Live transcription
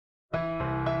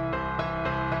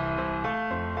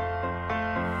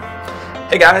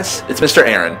Hey guys, it's Mr.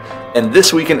 Aaron, and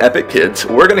this week in Epic Kids,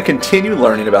 we're going to continue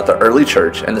learning about the early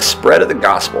church and the spread of the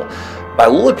gospel by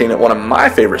looking at one of my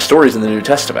favorite stories in the New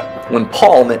Testament, when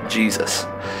Paul met Jesus.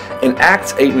 In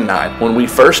Acts 8 and 9, when we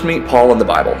first meet Paul in the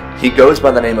Bible, he goes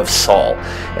by the name of Saul,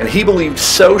 and he believed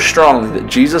so strongly that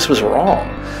Jesus was wrong,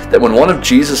 that when one of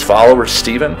Jesus' followers,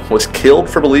 Stephen, was killed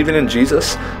for believing in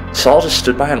Jesus, Saul just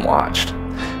stood by and watched.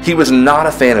 He was not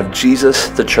a fan of Jesus,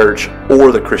 the church,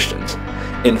 or the Christians.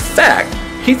 In fact,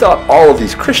 he thought all of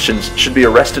these Christians should be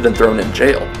arrested and thrown in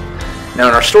jail. Now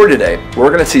in our story today, we're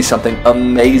going to see something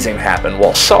amazing happen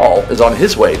while Saul is on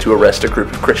his way to arrest a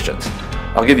group of Christians.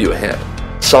 I'll give you a hint.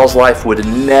 Saul's life would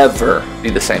never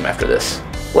be the same after this.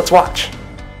 Let's watch.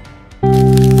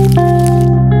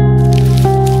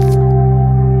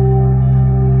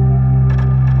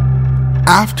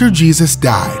 After Jesus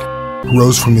died,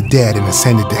 rose from the dead, and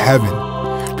ascended to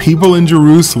heaven, people in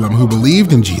Jerusalem who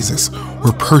believed in Jesus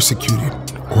were persecuted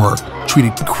or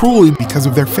treated cruelly because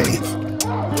of their faith.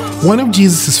 One of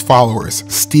Jesus' followers,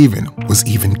 Stephen, was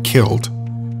even killed.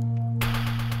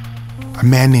 A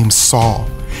man named Saul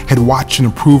had watched in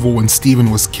approval when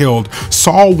Stephen was killed.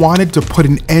 Saul wanted to put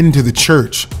an end to the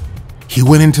church. He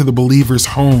went into the believers'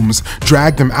 homes,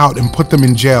 dragged them out, and put them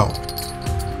in jail.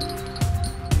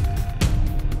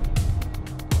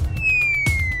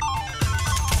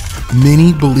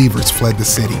 Many believers fled the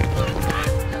city.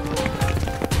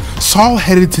 Saul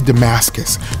headed to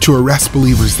Damascus to arrest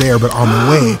believers there, but on the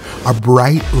way, a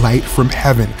bright light from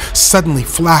heaven suddenly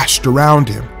flashed around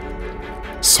him.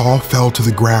 Saul fell to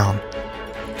the ground.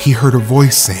 He heard a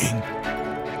voice saying,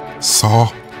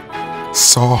 "Saul,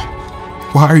 Saul,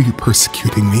 why are you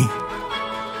persecuting me?"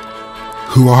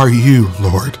 "Who are you,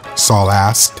 Lord?" Saul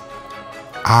asked.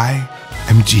 "I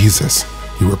am Jesus,"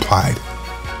 he replied.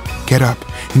 "Get up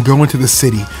and go into the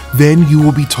city. Then you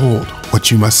will be told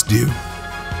what you must do."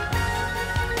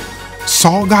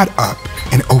 Saul got up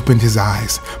and opened his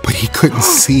eyes, but he couldn't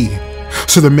see.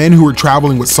 So the men who were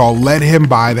traveling with Saul led him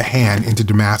by the hand into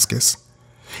Damascus.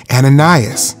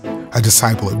 Ananias, a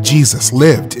disciple of Jesus,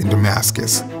 lived in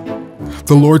Damascus.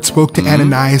 The Lord spoke to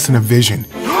Ananias in a vision.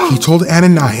 He told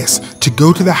Ananias to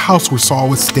go to the house where Saul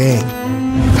was staying.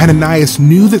 Ananias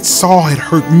knew that Saul had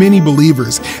hurt many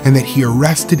believers and that he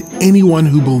arrested anyone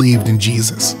who believed in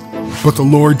Jesus. But the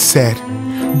Lord said,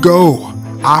 "Go,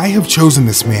 I have chosen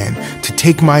this man to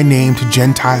take my name to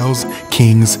Gentiles,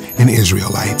 kings, and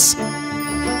Israelites."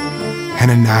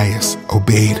 Ananias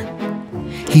obeyed.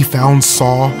 He found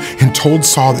Saul and told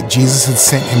Saul that Jesus had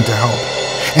sent him to help.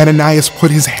 Ananias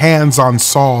put his hands on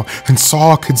Saul, and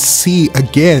Saul could see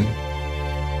again.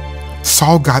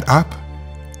 Saul got up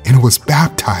and was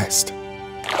baptized.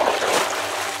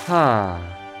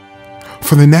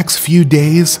 For the next few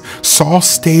days, Saul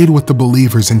stayed with the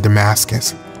believers in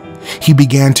Damascus. He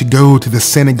began to go to the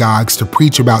synagogues to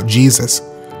preach about Jesus.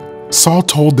 Saul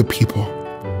told the people,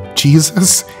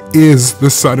 "Jesus is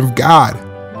the Son of God."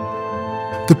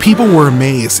 The people were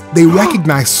amazed. They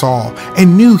recognized Saul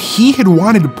and knew he had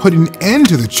wanted to put an end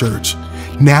to the church.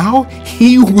 Now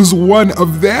he was one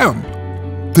of them.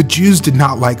 The Jews did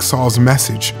not like Saul's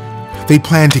message. They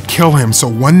planned to kill him, so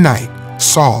one night,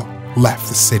 Saul left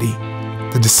the city.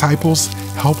 The disciples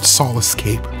helped Saul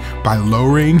escape by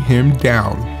lowering him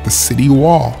down the city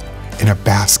wall in a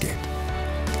basket.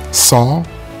 Saul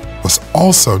was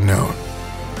also known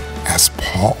as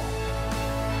Paul.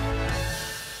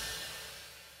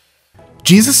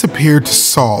 Jesus appeared to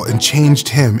Saul and changed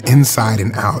him inside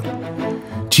and out.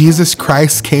 Jesus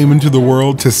Christ came into the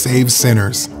world to save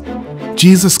sinners.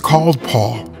 Jesus called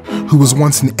Paul, who was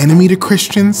once an enemy to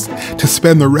Christians, to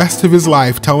spend the rest of his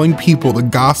life telling people the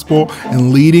gospel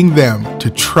and leading them to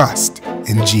trust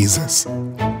in Jesus.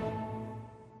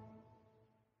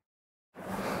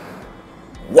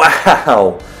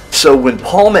 Wow! So when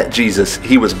Paul met Jesus,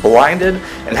 he was blinded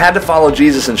and had to follow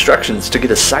Jesus' instructions to get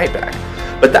his sight back.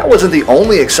 But that wasn't the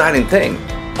only exciting thing.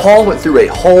 Paul went through a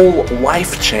whole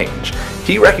life change.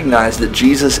 He recognized that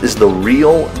Jesus is the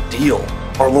real deal,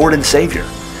 our Lord and Savior.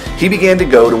 He began to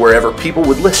go to wherever people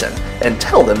would listen and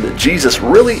tell them that Jesus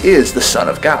really is the Son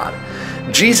of God.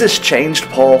 Jesus changed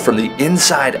Paul from the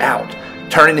inside out,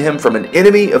 turning him from an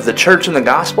enemy of the church and the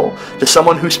gospel to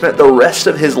someone who spent the rest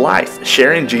of his life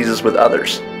sharing Jesus with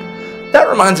others. That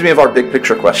reminds me of our big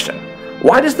picture question.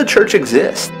 Why does the church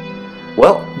exist?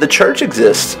 Well, the church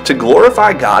exists to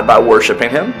glorify God by worshiping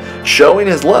Him, showing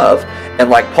His love, and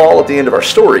like Paul at the end of our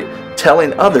story,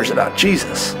 telling others about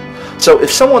Jesus. So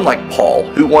if someone like Paul,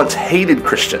 who once hated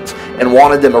Christians and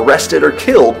wanted them arrested or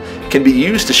killed, can be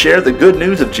used to share the good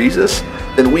news of Jesus,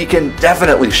 then we can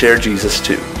definitely share Jesus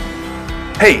too.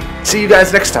 Hey, see you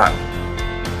guys next time.